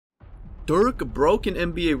Dirk broke an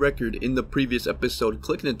NBA record in the previous episode.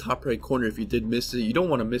 Click in the top right corner if you did miss it. You don't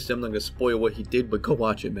want to miss it. I'm not going to spoil what he did, but go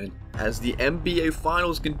watch it, man. As the NBA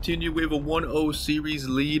Finals continue, we have a 1-0 series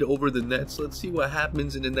lead over the Nets. Let's see what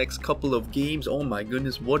happens in the next couple of games. Oh my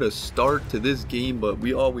goodness, what a start to this game, but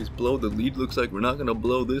we always blow the lead. Looks like we're not going to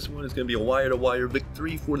blow this one. It's going to be a wire-to-wire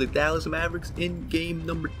victory for the Dallas Mavericks in game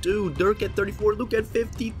number 2. Dirk at 34, Luka at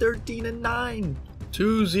 50, 13-9.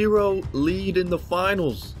 2-0 lead in the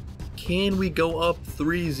finals. Can we go up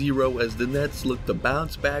 3-0 as the Nets look to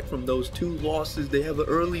bounce back from those 2 losses? They have an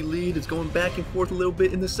early lead. It's going back and forth a little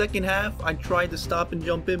bit in the second half. I tried to stop and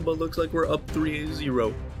jump in, but looks like we're up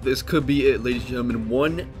 3-0. This could be it, ladies and gentlemen.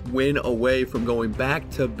 1 win away from going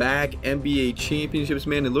back-to-back NBA championships,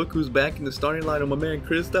 man. And look who's back in the starting lineup. My man,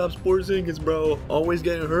 Kristaps Porzingis, bro. Always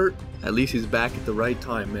getting hurt. At least he's back at the right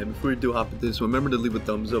time, man. Before you do hop into this, remember to leave a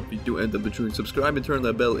thumbs up if you do end up enjoying. Subscribe and turn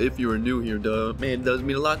that bell if you are new here, duh. Man, it does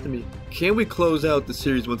mean a lot to me. Can we close out the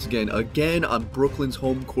series once again? Again on Brooklyn's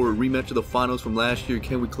home court. Rematch of the finals from last year.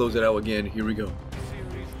 Can we close it out again? Here we go.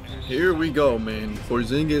 Here we go, man.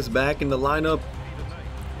 Porzingis back in the lineup.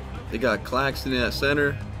 They got Claxton at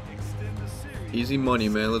center. Easy money,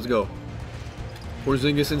 man. Let's go.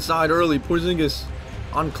 Porzingis inside early. Porzingis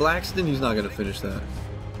on Claxton. He's not going to finish that.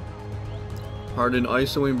 Harden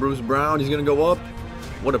isoing Bruce Brown. He's going to go up.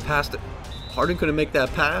 What a pass. Harden couldn't make that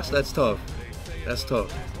pass. That's tough. That's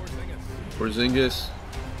tough. Porzingis.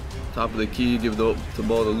 Top of the key. Give the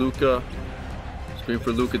ball to Luka. Screen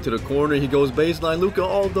for Luka to the corner. He goes baseline. Luka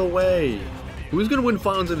all the way. Who's going to win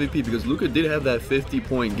Finals MVP? Because Luka did have that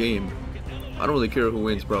 50-point game. I don't really care who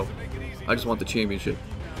wins, bro. I just want the championship.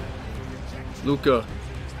 Luka.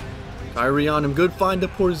 Kyrie on him. Good find to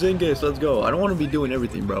Porzingis. Let's go. I don't want to be doing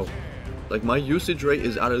everything, bro. Like, my usage rate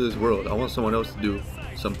is out of this world. I want someone else to do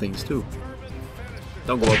some things, too.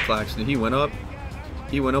 Don't go up, Claxton. He went up.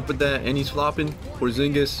 He went up with that, and he's flopping.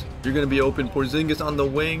 Porzingis, you're going to be open. Porzingis on the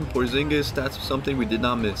wing. Porzingis, that's something we did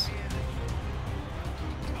not miss.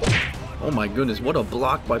 Oh my goodness, what a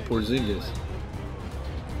block by Porzingis.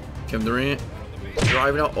 Kevin Durant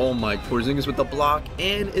driving out. Oh my, Porzingis with the block,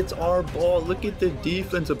 and it's our ball. Look at the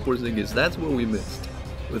defense of Porzingis. That's what we missed.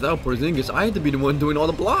 Without Porzingis, I had to be the one doing all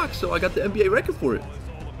the blocks, so I got the NBA record for it.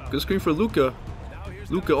 Good screen for Luka.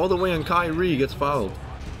 Luka all the way on Kyrie, gets fouled.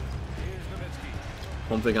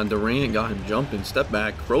 Home fake on Durant, got him jumping. Step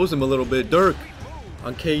back, froze him a little bit. Dirk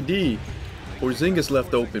on KD. Porzingis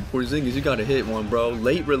left open. Porzingis, you gotta hit one, bro.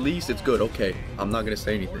 Late release, it's good. Okay, I'm not gonna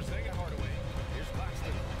say anything.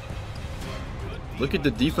 Look at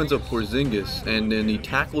the defense of Porzingis, and then he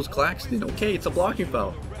tackles Claxton. Okay, it's a blocking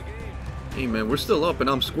foul. Hey, man, we're still up, and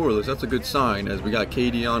I'm scoreless. That's a good sign, as we got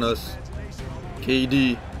KD on us.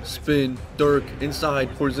 KD, spin, Dirk,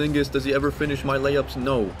 inside. Porzingis, does he ever finish my layups?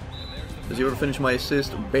 No. Does he ever finish my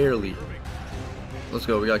assist? Barely. Let's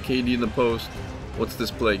go. We got KD in the post. What's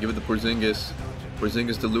this play? Give it to Porzingis.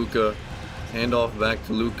 Porzingis to Luka. Handoff back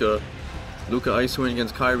to Luka. Luka isoing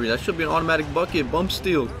against Kyrie. That should be an automatic bucket. Bump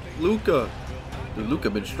steal. Luka. Dude, Luka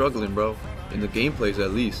been struggling, bro. In the gameplays,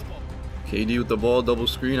 at least. KD with the ball. Double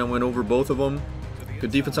screen. I went over both of them.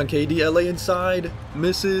 Good defense on KD. LA inside.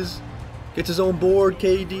 Misses. Gets his own board.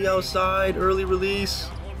 KD outside. Early release.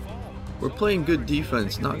 We're playing good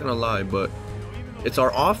defense. Not going to lie, but it's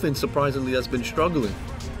our offense, surprisingly, that's been struggling.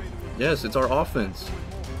 Yes, it's our offense.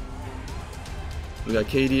 We got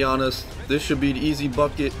KD on us. This should be an easy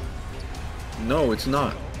bucket. No, it's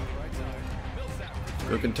not.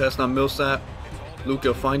 Good contest on Millsap.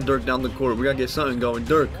 Luka, find Dirk down the court. We got to get something going.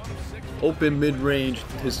 Dirk, open mid-range.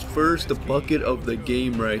 His first bucket of the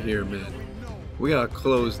game right here, man. We got to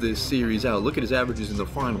close this series out. Look at his averages in the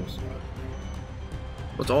finals.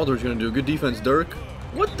 What's Aldridge going to do? Good defense, Dirk.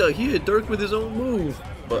 What the? He hit Dirk with his own move.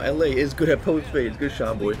 But LA is good at post fades. Good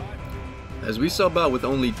shot, boy. As we sub out with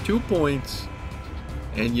only 2 points,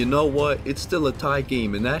 and you know what? It's still a tie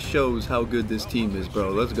game, and that shows how good this team is, bro.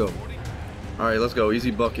 Let's go. All right, let's go.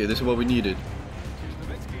 Easy bucket. This is what we needed.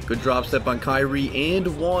 Good drop step on Kyrie,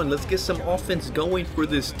 and one. Let's get some offense going for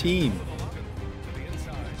this team.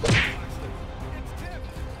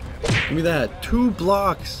 Give me that. 2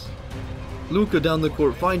 blocks. Luka down the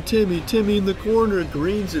court. Find Timmy. Timmy in the corner.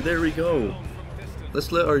 Greens it. There we go.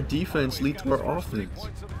 Let's let our defense lead to our offense.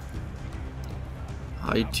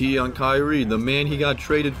 High T on Kyrie, the man he got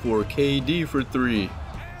traded for. KD for 3.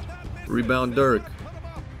 Rebound Dirk.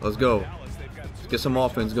 Let's go. Let's get some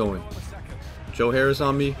offense going. Joe Harris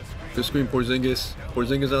on me. Good screen Porzingis.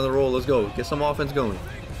 Porzingis on the roll. Let's go. Get some offense going.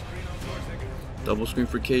 Double screen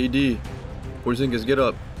for KD. Porzingis, get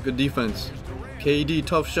up. Good defense. KD,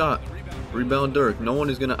 tough shot. Rebound Dirk. No one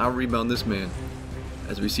is going to out-rebound this man.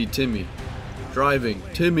 As we see Timmy. Driving.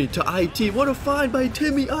 Timmy to IT. What a find by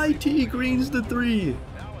Timmy. IT greens the 3.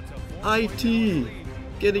 IT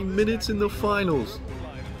getting minutes in the finals.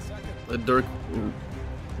 Let Dirk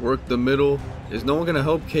work the middle. Is no one going to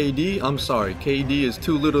help KD? I'm sorry. KD is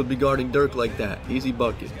too little to be guarding Dirk like that. Easy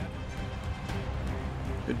bucket.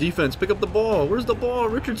 Good defense. Pick up the ball. Where's the ball?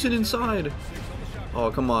 Richardson inside. Oh,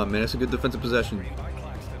 come on, man. That's a good defensive possession.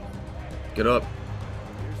 Get up.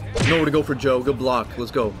 Nowhere to go for Joe. Good block.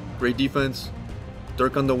 Let's go. Great defense.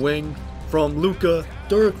 Dirk on the wing from Luka.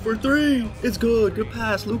 Dirk for 3. It's good. Good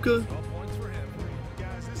pass, Luka.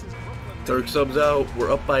 Dirk subs out.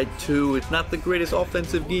 We're up by 2. It's not the greatest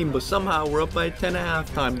offensive game, but somehow we're up by 10 at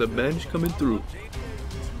halftime. The bench coming through.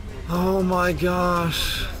 Oh my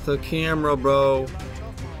gosh. The camera, bro.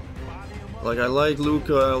 Like, I like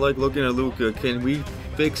Luka. I like looking at Luka. Can we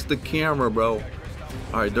fix the camera, bro?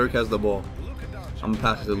 Alright, Dirk has the ball. I'm gonna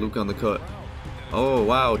pass it to Luka on the cut. Oh,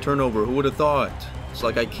 wow. Turnover. Who would have thought? It's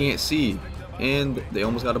like I can't see. And they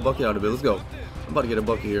almost got a bucket out of it. Let's go. I'm about to get a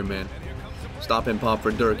bucket here, man. Stop and pop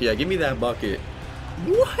for Dirk. Yeah, give me that bucket.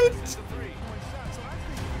 What?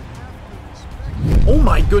 Oh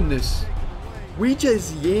my goodness. We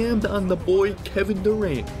just yammed on the boy Kevin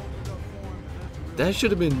Durant. That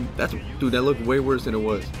should have been... Dude, that looked way worse than it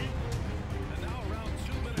was.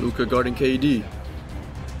 Luka guarding KD.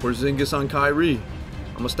 Porzingis on Kyrie.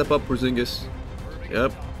 I'm going to step up Porzingis.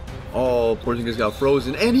 Yep. Oh, Porzingis got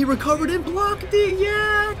frozen. And he recovered and blocked it.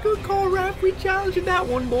 Yeah, good call, ref. We challenged that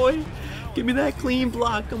one, boy. Give me that clean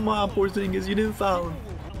block. Come on, Porzingis. You didn't foul him.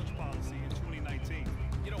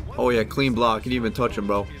 Oh, yeah, clean block. You didn't even touch him,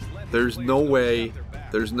 bro. There's no way.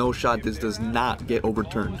 There's no shot this does not get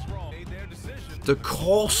overturned. The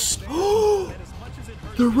cost. Oh,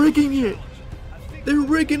 they're rigging it. They're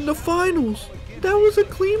rigging the finals. That was a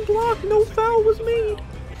clean block. No foul was made.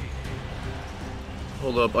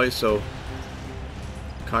 Hold up, ISO.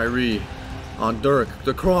 Kyrie on Dirk.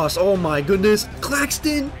 The cross. Oh my goodness.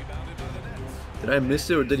 Claxton. Did I miss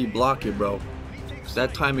it or did he block it, bro? Because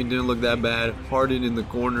that timing didn't look that bad. Harden in the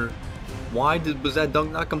corner. Why was that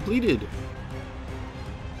dunk not completed?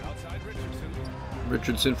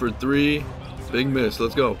 Richardson for 3. Big miss.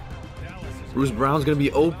 Let's go. Bruce Brown's going to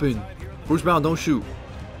be open. Bruce Brown, don't shoot.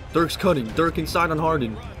 Dirk's cutting. Dirk inside on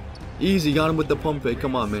Harden. Easy. Got him with the pump fake.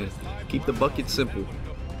 Come on, man. Keep the bucket simple.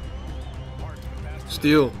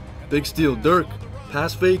 Steal. Big steal. Dirk.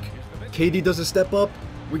 Pass fake. KD doesn't step up.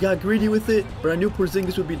 We got greedy with it, but I knew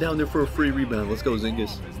Porzingis would be down there for a free rebound. Let's go,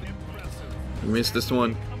 Zingis. We missed this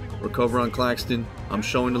one. Recover on Claxton. I'm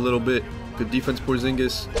showing a little bit. Good defense,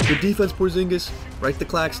 Porzingis. Good defense, Porzingis. Right to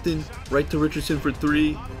Claxton. Right to Richardson for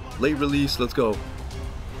 3. Late release. Let's go.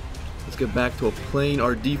 Let's get back to playing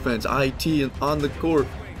our defense. IT on the court.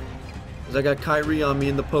 Because I got Kyrie on me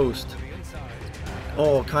in the post.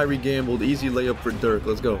 Oh, Kyrie gambled. Easy layup for Dirk.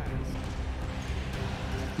 Let's go.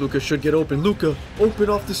 Luka should get open. Luka, open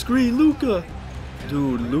off the screen. Luka.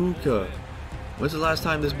 Dude, Luka. When's the last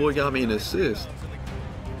time this boy got me an assist?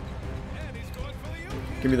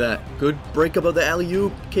 Give me that. Good breakup of the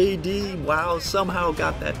alley-oop. KD. Wow, somehow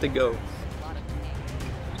got that to go.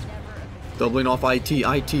 Doubling off IT.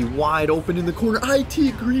 IT wide open in the corner.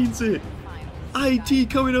 IT greens it. IT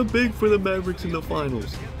coming up big for the Mavericks in the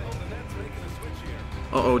finals.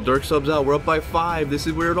 Uh-oh, Dirk subs out. We're up by 5. This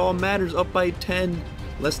is where it all matters. Up by 10.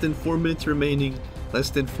 Less than 4 minutes remaining.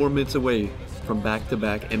 Less than 4 minutes away from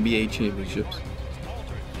back-to-back NBA championships.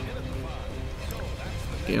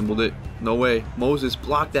 Gambled it. No way. Moses,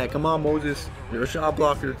 block that. Come on, Moses. You're a shot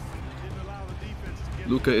blocker.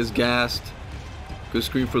 Luka is gassed. Good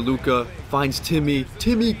screen for Luka. Finds Timmy.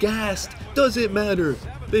 Timmy gassed. Doesn't matter.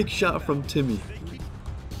 Big shot from Timmy.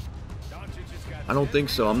 I don't think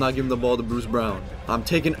so. I'm not giving the ball to Bruce Brown. I'm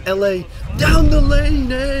taking LA down the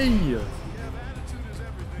lane. Hey!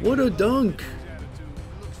 What a dunk.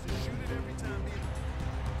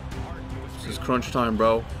 This is crunch time,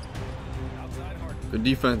 bro. Good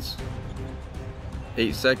defense.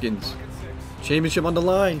 8 seconds. Championship on the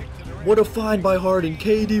line. What a find by Harden.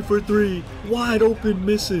 KD for 3. Wide open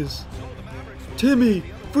misses. Timmy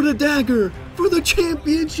for the dagger. For the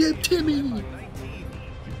championship, Timmy.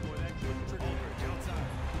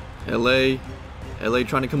 LA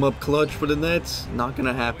trying to come up clutch for the Nets. Not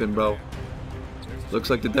gonna happen, bro. Looks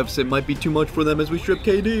like the deficit might be too much for them as we strip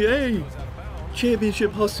KD. Hey!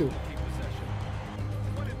 Championship hustle.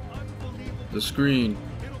 The screen.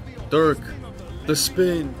 Dirk. The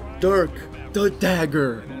spin. Dirk. The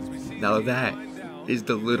dagger. Now that is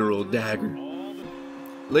the literal dagger.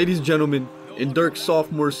 Ladies and gentlemen, in Dirk's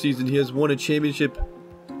sophomore season, he has won a championship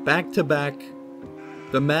back-to-back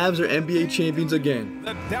The Mavs are NBA champions again.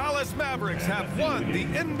 The Dallas Mavericks have won the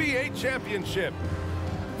NBA championship.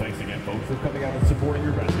 Thanks again, folks, for coming out and supporting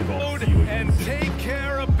your basketball. And take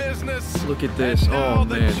care of business. Look at this. Oh,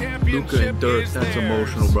 man. Luka and Dirk. That's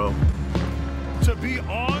emotional, bro. To be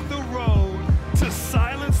on the road, to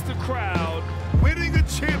silence the crowd, winning a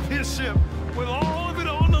championship with all of it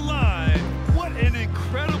on the line. What an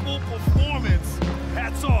incredible performance.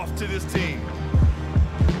 Hats off to this team.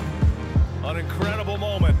 An incredible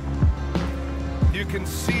moment. You can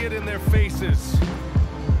see it in their faces.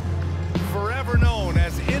 Forever known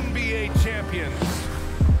as NBA champions.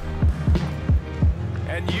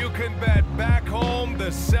 And you can bet back home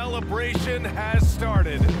the celebration has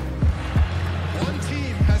started. One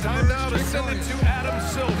team has time now to send it to Adam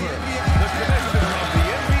Silver, the commissioner of the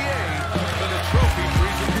NBA, for the trophy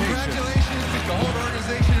presentation. Congratulations to the whole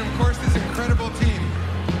organization and, of course, this incredible team.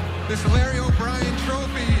 This Larry O'Brien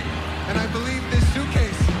trophy, and I believe this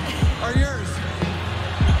suitcase are yours.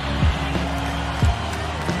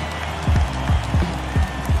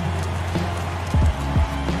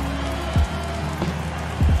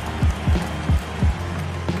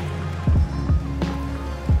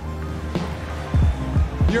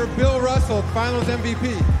 You're Bill Russell, Finals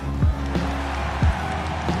MVP.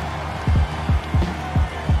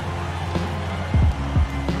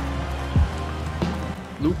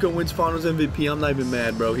 Luka wins Finals MVP. I'm not even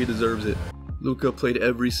mad, bro. He deserves it. Luka played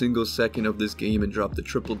every single second of this game and dropped a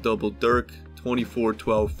triple-double. Dirk, 24,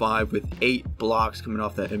 12, 5 with 8 blocks coming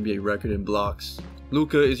off that NBA record in blocks.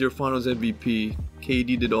 Luka is your Finals MVP.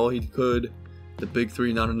 KD did all he could. The big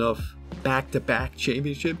three not enough. Back-to-back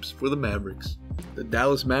championships for the Mavericks. The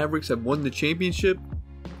Dallas Mavericks have won the championship.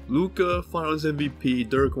 Luka, Finals MVP.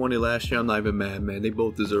 Dirk won it last year. I'm not even mad, man. They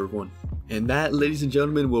both deserve one. And that, ladies and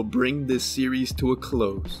gentlemen, will bring this series to a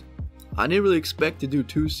close. I didn't really expect to do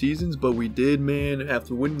 2 seasons, but we did, man.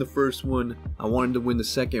 After winning the first one, I wanted to win the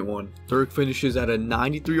second one. Dirk finishes at a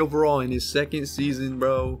 93 overall in his second season,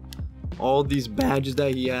 bro. All these badges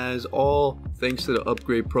that he has, all thanks to the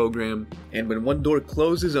upgrade program. And when one door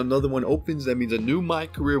closes, another one opens. That means a new My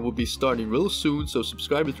Career will be starting real soon, so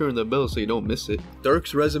subscribe and turn the bell so you don't miss it.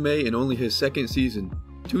 Dirk's resume in only his second season: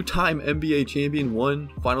 2-time NBA champion,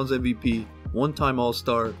 1 Finals MVP, 1-time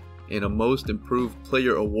All-Star, and a Most Improved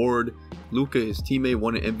Player award. Luka, his teammate,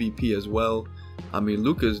 won an MVP as well. I mean,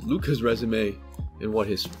 Luka's resume in what,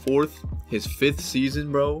 his 5th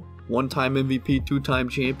season, bro? 1-time MVP, 2-time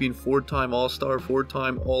champion, 4-time All-Star,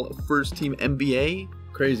 4-time All-First-Team NBA.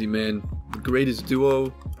 Crazy, man. The greatest duo,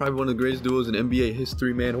 probably one of the greatest duos in NBA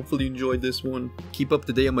history, man. Hopefully you enjoyed this one. Keep up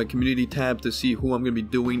to date on my community tab to see who I'm going to be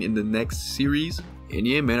doing in the next series. And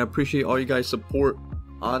yeah, man, I appreciate all you guys' support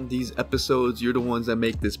on these episodes. You're the ones that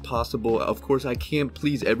make this possible. Of course, I can't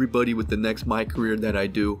please everybody with the next My Career that I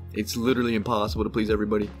do. It's literally impossible to please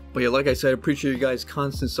everybody. But yeah, like I said, I appreciate you guys'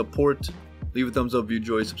 constant support. Leave a thumbs up if you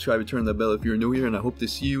enjoyed, subscribe and turn the bell if you're new here, and I hope to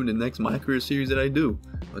see you in the next My Career series that I do.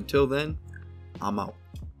 Until then, I'm out.